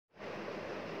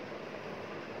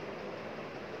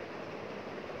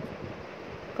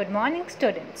Good morning,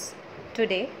 students.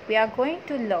 Today we are going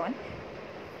to learn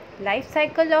life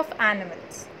cycle of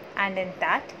animals, and in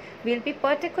that we will be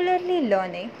particularly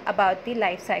learning about the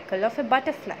life cycle of a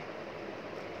butterfly.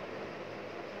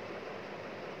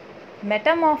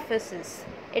 Metamorphosis.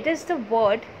 It is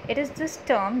this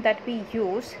term that we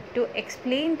use to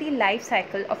explain the life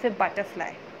cycle of a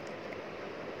butterfly.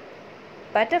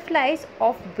 Butterflies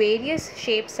of various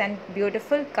shapes and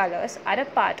beautiful colors are a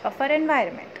part of our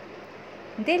environment.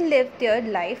 They live their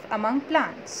life among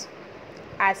plants.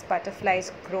 As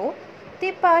butterflies grow,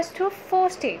 they pass through 4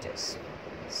 stages.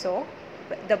 So,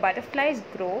 the butterflies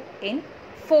grow in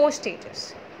 4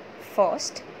 stages.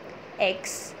 First,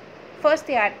 eggs. First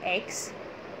they are eggs.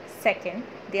 Second,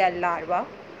 they are larvae.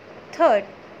 Third,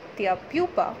 they are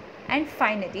pupa. And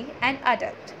finally, an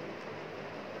adult.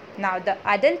 Now, the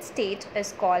adult stage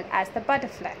is called as the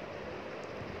butterfly.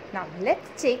 Now,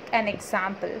 let's take an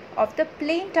example of the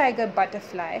plain tiger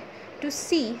butterfly to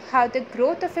see how the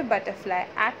growth of a butterfly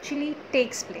actually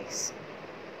takes place.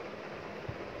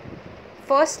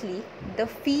 Firstly, the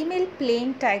female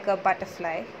plain tiger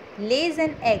butterfly lays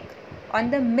an egg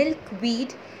on the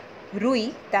milkweed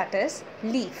rui, that is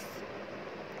leaf.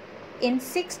 In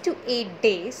 6 to 8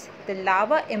 days, the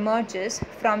larva emerges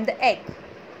from the egg.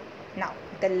 Now,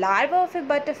 the larva of a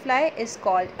butterfly is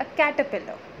called a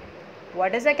caterpillar.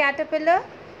 What is a caterpillar?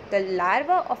 The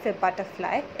larva of a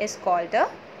butterfly is called a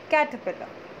caterpillar.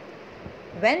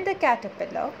 When the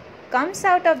caterpillar comes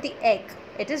out of the egg,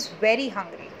 it is very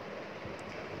hungry.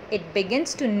 It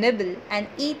begins to nibble and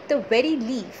eat the very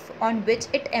leaf on which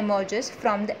it emerges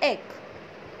from the egg.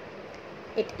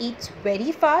 It eats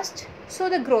very fast, so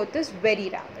the growth is very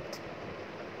rapid.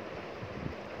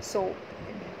 So,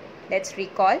 let's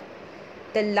recall.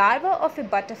 The larva of a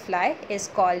butterfly is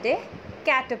called a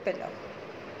caterpillar.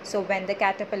 So when the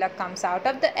caterpillar comes out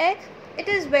of the egg, it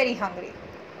is very hungry.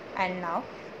 And now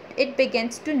it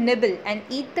begins to nibble and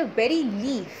eat the very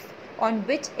leaf on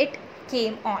which it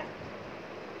came on.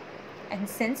 And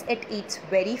since it eats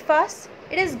very fast,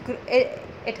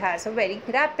 it has a very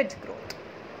rapid growth.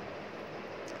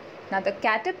 Now the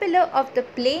caterpillar of the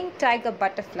plain tiger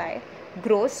butterfly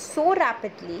grows so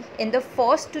rapidly in the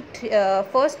first 2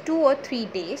 or 3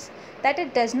 days that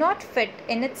it does not fit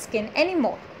in its skin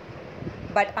anymore.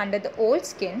 But under the old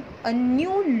skin, a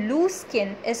new loose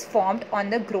skin is formed on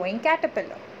the growing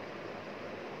caterpillar.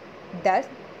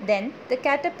 Then the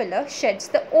caterpillar sheds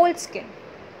the old skin.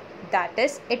 That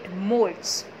is, it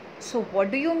molts. So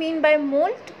what do you mean by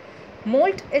molt?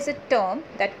 Molt is a term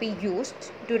that we use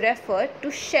to refer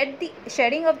to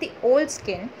shedding of the old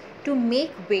skin to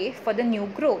make way for the new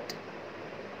growth.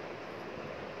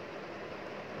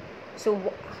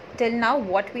 So till now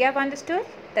what we have understood?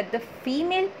 That the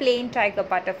female plain tiger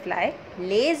butterfly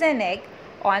lays an egg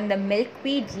on the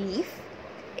milkweed leaf.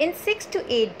 In 6 to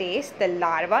 8 days, the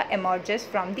larva emerges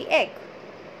from the egg.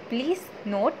 Please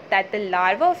note that the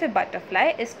larva of a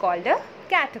butterfly is called a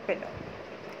caterpillar.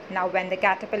 Now when the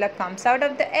caterpillar comes out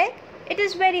of the egg, it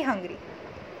is very hungry.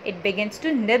 It begins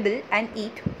to nibble and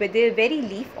eat with the very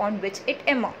leaf on which it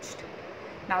emerged.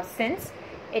 Now since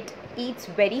it eats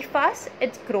very fast,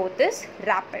 its growth is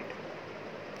rapid.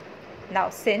 Now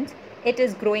since it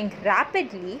is growing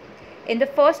rapidly, in the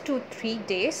first 2-3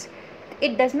 days,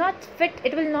 it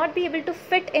will not be able to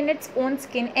fit in its own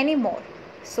skin anymore.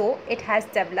 So it has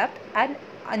developed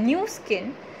a new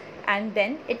skin, and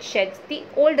then it sheds the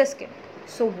older skin.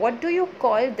 So what do you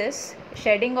call this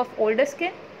shedding of older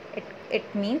skin?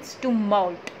 It means to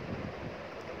molt.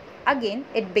 Again,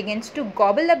 it begins to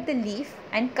gobble up the leaf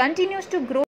and continues to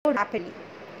grow rapidly.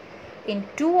 In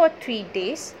 2 or 3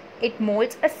 days, it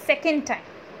molts a second time.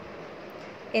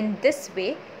 In this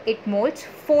way, it molts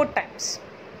 4 times.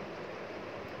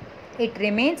 It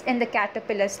remains in the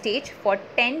caterpillar stage for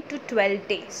 10 to 12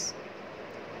 days.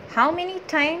 How many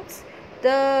times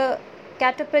the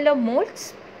caterpillar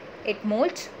molts? It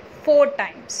molts 4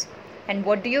 times. And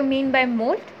what do you mean by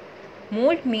molt?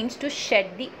 Molt means to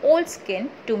shed the old skin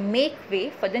to make way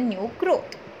for the new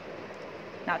growth.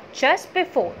 Now, just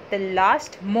before the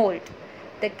last molt,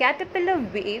 the caterpillar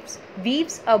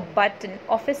weaves a button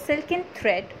of a silken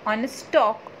thread on a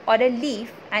stalk or a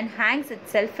leaf and hangs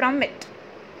itself from it.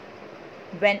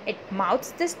 When it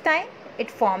mouts this time,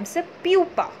 it forms a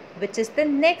pupa, which is the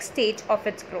next stage of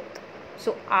its growth.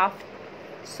 So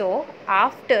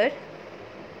after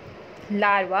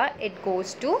larva, it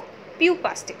goes to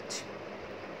pupa stage.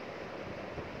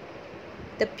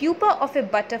 The pupa of a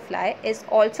butterfly is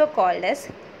also called as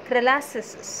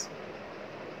chrysalisis.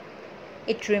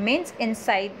 It remains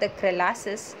inside the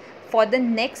chrysalis for the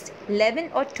next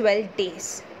 11 or 12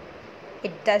 days.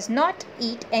 It does not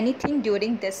eat anything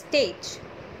during this stage.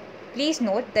 Please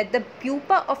note that the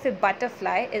pupa of a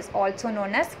butterfly is also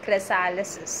known as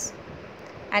chrysalis,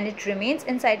 and it remains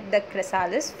inside the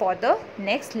chrysalis for the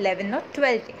next 11 or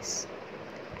 12 days.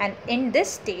 And in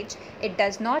this stage, it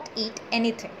does not eat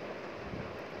anything.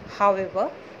 However,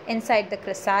 inside the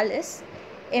chrysalis,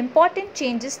 important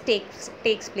changes takes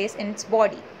place in its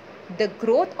body. The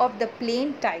growth of the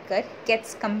plain tiger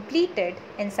gets completed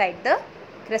inside the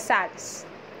chrysalis.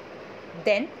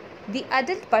 Then the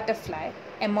adult butterfly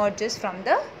emerges from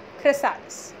the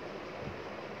chrysalis.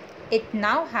 It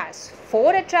now has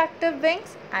 4 attractive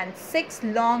wings and 6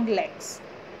 long legs.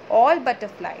 All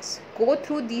butterflies go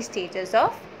through these stages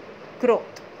of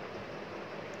growth.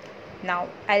 Now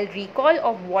I'll recall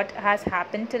of what has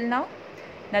happened till now.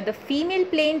 Now the female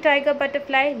plain tiger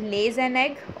butterfly lays an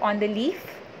egg on the leaf.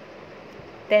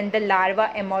 Then the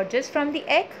larva emerges from the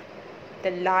egg.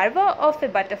 The larva of a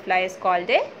butterfly is called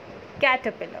a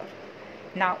caterpillar.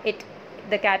 Now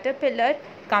the caterpillar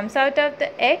comes out of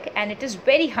the egg and it is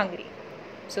very hungry.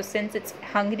 So since it's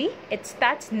hungry, it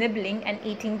starts nibbling and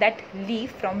eating that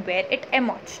leaf from where it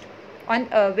emerged, on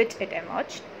which it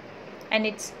emerged. And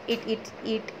it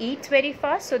eats very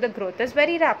fast, so the growth is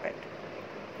very rapid.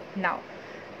 Now,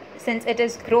 since it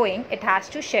is growing, it has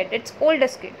to shed its older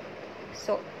skin.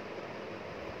 So,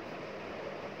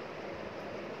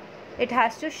 it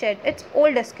has to shed its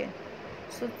older skin.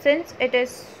 So, since it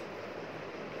is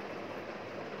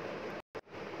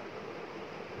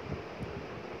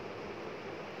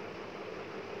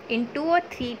in 2 or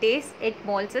 3 days, it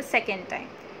molts a second time.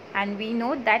 And we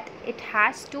know that it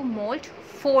has to molt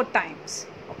 4 times.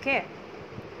 Okay.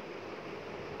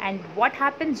 And what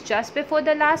happens just before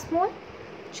the last molt?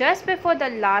 Just before the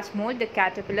last molt, the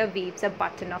caterpillar weaves a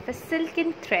button of a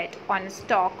silken thread on a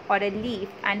stalk or a leaf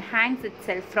and hangs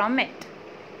itself from it.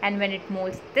 And when it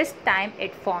molts this time,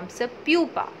 it forms a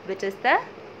pupa, which is the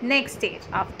next stage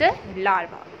after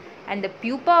larva. And the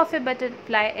pupa of a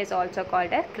butterfly is also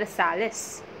called a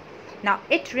chrysalis. Now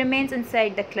it remains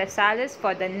inside the chrysalis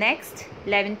for the next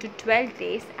 11 to 12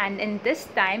 days, and in this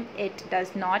time it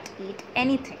does not eat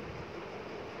anything.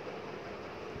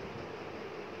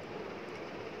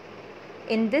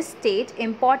 In this stage,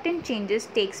 important changes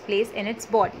takes place in its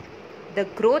body. The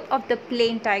growth of the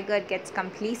plain tiger gets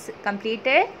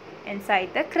completed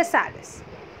inside the chrysalis,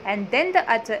 and then the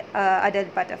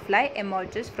adult butterfly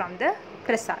emerges from the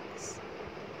chrysalis.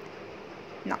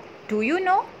 Now, do you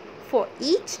know? For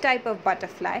each type of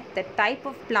butterfly, the type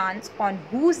of plants on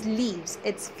whose leaves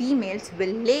its females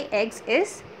will lay eggs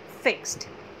is fixed.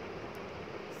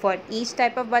 For each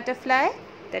type of butterfly,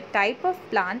 the type of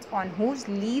plants on whose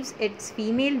leaves its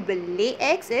female will lay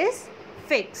eggs is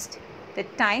fixed. The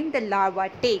time the larva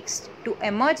takes to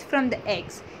emerge from the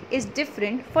eggs is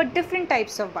different for different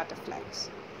types of butterflies.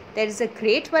 There is a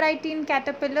great variety in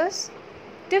caterpillars.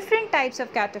 Different types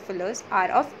of caterpillars are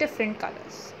of different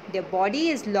colors. Their body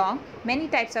is long. Many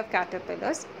types of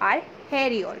caterpillars are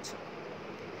hairy also.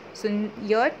 So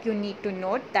here you need to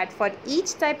note that for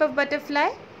each type of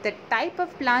butterfly, the type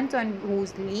of plants on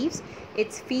whose leaves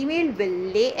its female will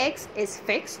lay eggs is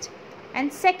fixed.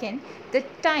 And second, the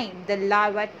time the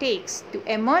larva takes to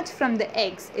emerge from the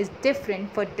eggs is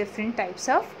different for different types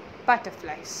of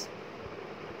butterflies.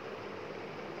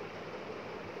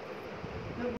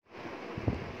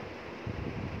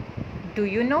 Do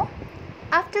you know?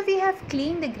 After we have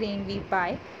cleaned the grain we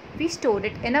buy, we store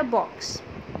it in a box.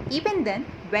 Even then,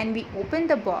 when we open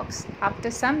the box, after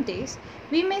some days,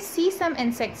 we may see some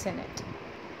insects in it.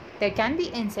 There can be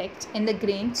insects in the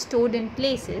grain stored in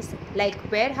places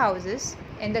like warehouses,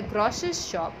 in the grocer's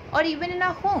shop, or even in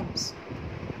our homes.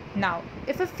 Now,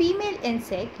 if a female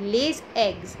insect lays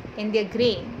eggs in their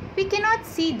grain, we cannot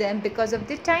see them because of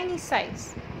their tiny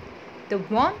size. The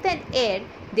warmth and air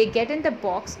they get in the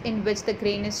box in which the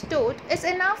grain is stored is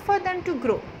enough for them to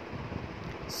grow.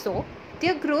 So,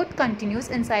 their growth continues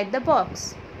inside the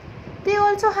box. They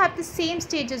also have the same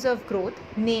stages of growth,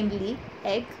 namely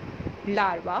egg,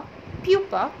 larva,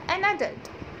 pupa, and adult.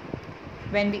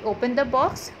 When we open the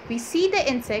box, we see the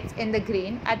insects in the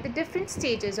grain at the different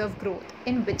stages of growth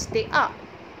in which they are.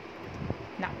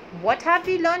 Now, what have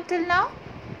we learned till now?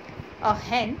 A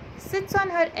hen sits on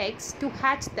her eggs to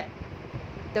hatch them.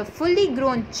 The fully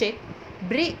grown chick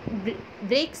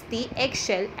breaks the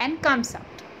eggshell and comes out.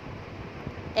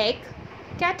 Egg,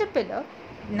 caterpillar,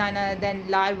 none other than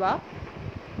larva,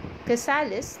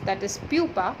 chrysalis, that is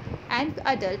pupa, and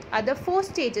adult are the 4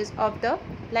 stages of the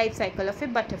life cycle of a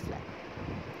butterfly.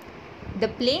 The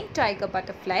plain tiger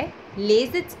butterfly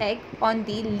lays its egg on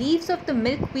the leaves of the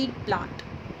milkweed plant.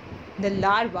 The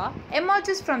larva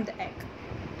emerges from the egg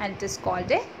and it is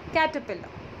called a caterpillar.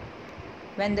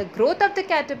 When the growth of the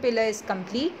caterpillar is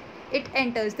complete, it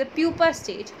enters the pupa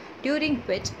stage, during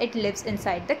which it lives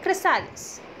inside the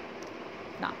chrysalis.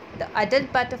 Now, the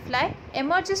adult butterfly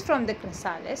emerges from the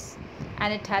chrysalis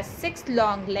and it has 6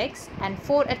 long legs and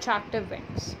 4 attractive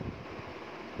wings.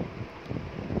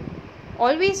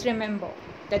 Always remember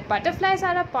that butterflies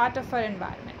are a part of our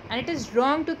environment, and it is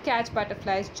wrong to catch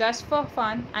butterflies just for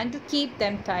fun and to keep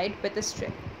them tied with a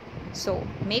string. So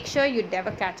make sure you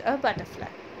never catch a butterfly.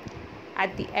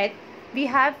 At the end, we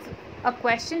have a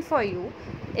question for you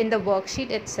in the worksheet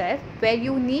itself, where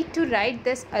you need to write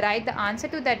the answer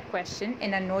to that question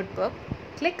in a notebook,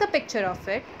 click a picture of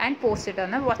it and post it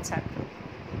on a WhatsApp group.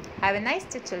 Have a nice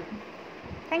day, children.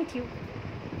 Thank you.